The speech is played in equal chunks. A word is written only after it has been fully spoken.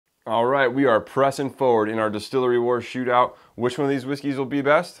All right, we are pressing forward in our Distillery Wars Shootout. Which one of these whiskeys will be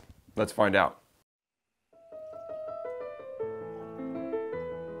best? Let's find out.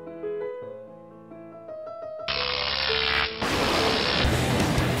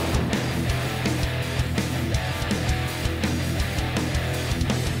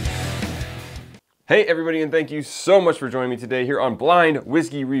 Hey everybody, and thank you so much for joining me today here on Blind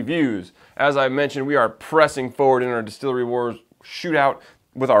Whiskey Reviews. As I mentioned, we are pressing forward in our Distillery Wars Shootout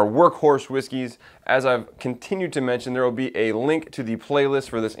with our workhorse whiskeys. As I've continued to mention, there will be a link to the playlist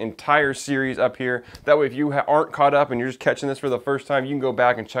for this entire series up here. That way, if you aren't caught up and you're just catching this for the first time, you can go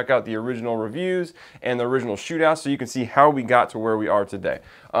back and check out the original reviews and the original shootouts so you can see how we got to where we are today.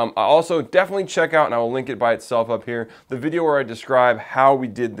 I also definitely check out, and I will link it by itself up here, the video where I describe how we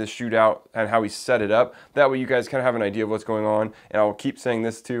did this shootout and how we set it up. That way you guys kind of have an idea of what's going on, and I will keep saying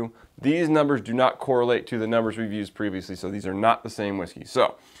this too. These numbers do not correlate to the numbers we've used previously, so these are not the same whiskey.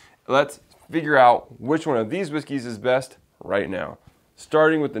 So let's figure out which one of these whiskeys is best right now.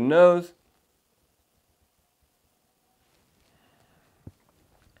 Starting with the nose.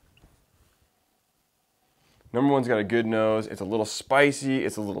 Number one's got a good nose. It's a little spicy.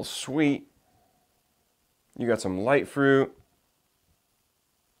 It's a little sweet. You got some light fruit.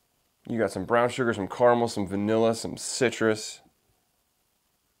 You got some brown sugar, some caramel, some vanilla, some citrus.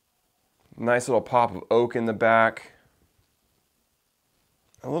 Nice little pop of oak in the back.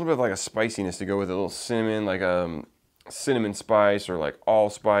 A little bit of like a spiciness to go with it. A little cinnamon, like a cinnamon spice or like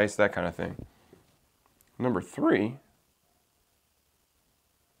allspice, that kind of thing. Number three.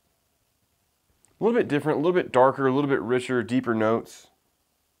 A little bit different, a little bit darker, a little bit richer, deeper notes.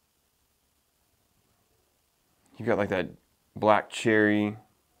 You got like that black cherry,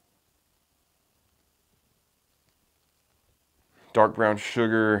 dark brown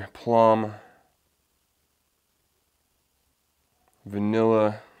sugar, plum,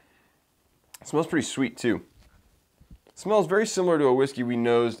 vanilla. It smells pretty sweet too. It smells very similar to a whiskey we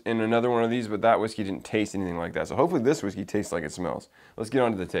nosed in another one of these, but that whiskey didn't taste anything like that. So hopefully this whiskey tastes like it smells. Let's get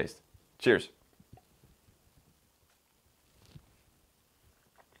on to the taste. Cheers.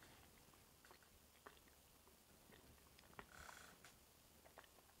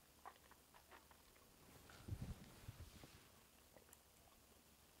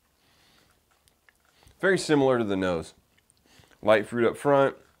 Very similar to the nose. Light fruit up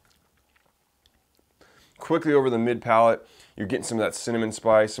front. Quickly over the mid palate, you're getting some of that cinnamon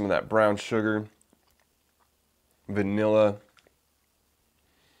spice, some of that brown sugar, vanilla,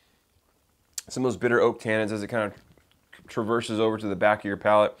 some of those bitter oak tannins as it kind of traverses over to the back of your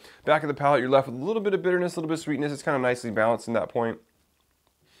palate. Back of the palate, you're left with a little bit of bitterness, a little bit of sweetness. It's kind of nicely balanced in that point.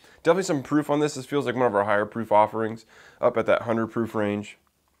 Definitely some proof on this. This feels like one of our higher proof offerings, up at that 100 proof range.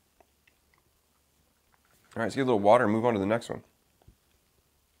 All right, let's get a little water and move on to the next one.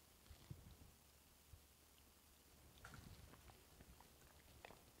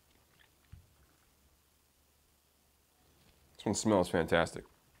 This one smells fantastic.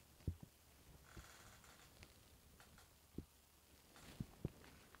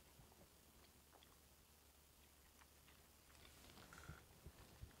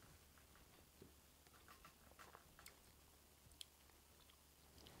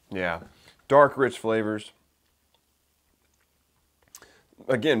 Yeah, dark, rich flavors.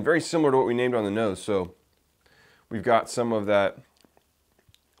 Again, very similar to what we named on the nose. So we've got some of that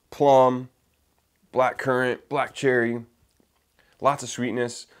plum, black currant, black cherry, lots of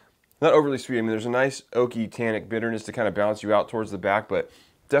sweetness. Not overly sweet. I mean, there's a nice oaky tannic bitterness to kind of balance you out towards the back, but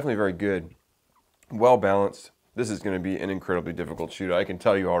definitely very good. Well balanced. This is going to be an incredibly difficult shootout, I can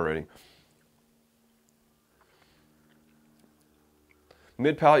tell you already.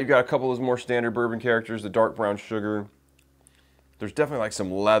 Mid palate, you've got a couple of those more standard bourbon characters, the dark brown sugar. There's definitely like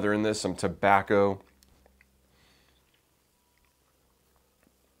some leather in this, some tobacco.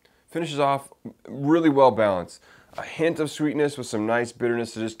 Finishes off really well balanced. A hint of sweetness with some nice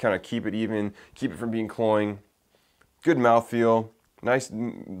bitterness to just kind of keep it even, keep it from being cloying. Good mouthfeel, nice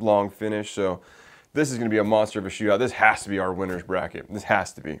long finish. So this is going to be a monster of a shootout. This has to be our winner's bracket. This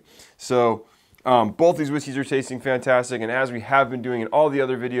has to be. So both these whiskeys are tasting fantastic, and as we have been doing in all the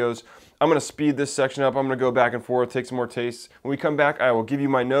other videos, I'm going to speed this section up. I'm going to go back and forth, take some more tastes. When we come back, I will give you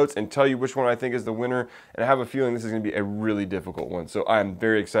my notes and tell you which one I think is the winner, and I have a feeling this is going to be a really difficult one. So I'm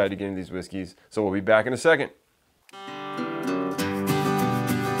very excited to get into these whiskeys. So we'll be back in a second.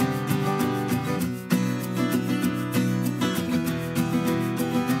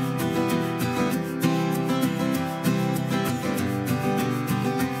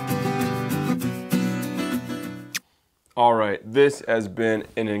 All right, this has been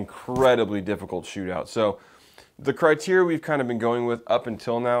an incredibly difficult shootout. So The criteria we've kind of been going with up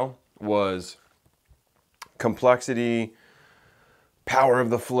until now was complexity, power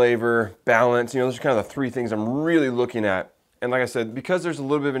of the flavor, balance. Those are kind of the three things I'm really looking at. And like I said, because there's a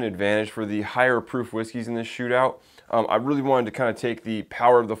little bit of an advantage for the higher proof whiskeys in this shootout, I really wanted to kind of take the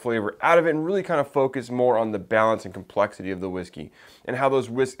power of the flavor out of it and really kind of focus more on the balance and complexity of the whiskey and how those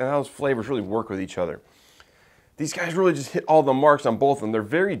flavors really work with each other. These guys really just hit all the marks on both of them. They're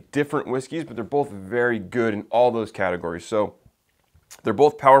very different whiskeys, but they're both very good in all those categories. So they're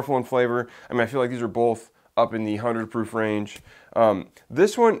both powerful in flavor. I mean, I feel like these are both up in the 100 proof range.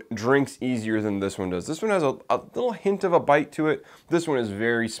 This one drinks easier than this one does. This one has a little hint of a bite to it. This one is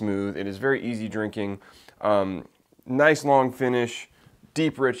very smooth. It is very easy drinking. Nice long finish,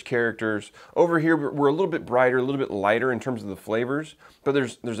 deep rich characters. Over here we're a little bit brighter, a little bit lighter in terms of the flavors, but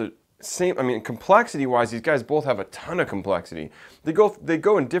there's a same, I mean, complexity wise, these guys both have a ton of complexity. They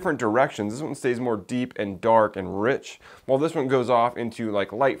go in different directions. This one stays more deep and dark and rich, while this one goes off into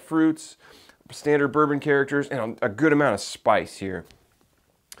like light fruits, standard bourbon characters, and a good amount of spice here.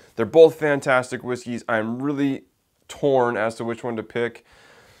 They're both fantastic whiskeys. I'm really torn as to which one to pick.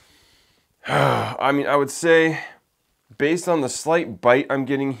 I mean, I would say based on the slight bite I'm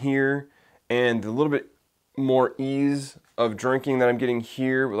getting here and the little bit more ease of drinking that I'm getting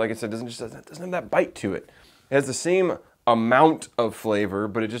here, like I said, doesn't have that bite to it. It has the same amount of flavor,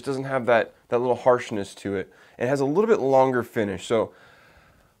 but it just doesn't have that little harshness to it. It has a little bit longer finish. So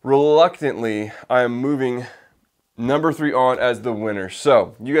reluctantly, I am moving number 3 on as the winner.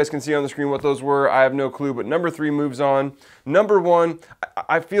 So you guys can see on the screen what those were. I have no clue, but number 3 moves on. Number 1,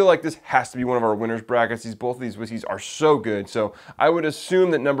 I feel like this has to be one of our winners brackets. Both of these whiskeys are so good. So I would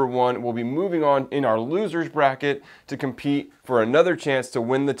assume that number 1 will be moving on in our losers bracket to compete for another chance to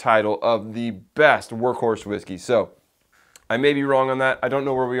win the title of the best workhorse whiskey. So I may be wrong on that. I don't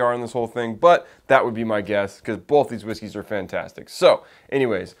know where we are in this whole thing, but that would be my guess because both these whiskeys are fantastic. So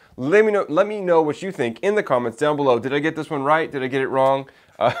anyways, let me know what you think in the comments down below. Did I get this one right? Did I get it wrong?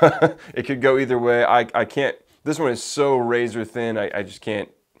 It could go either way. I can't, this one is so razor thin. I just can't.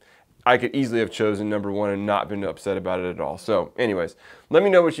 I could easily have chosen number 1 and not been upset about it at all. So anyways, let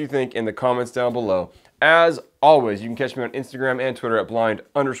me know what you think in the comments down below. As always, you can catch me on Instagram and Twitter at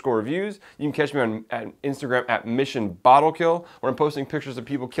blind_reviews. You can catch me on Instagram at missionbottlekill, where I'm posting pictures of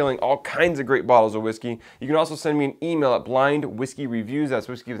people killing all kinds of great bottles of whiskey. You can also send me an email at blindwhiskyreviews, that's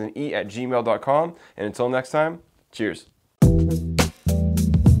whiskey with an E, @gmail.com. And until next time, cheers.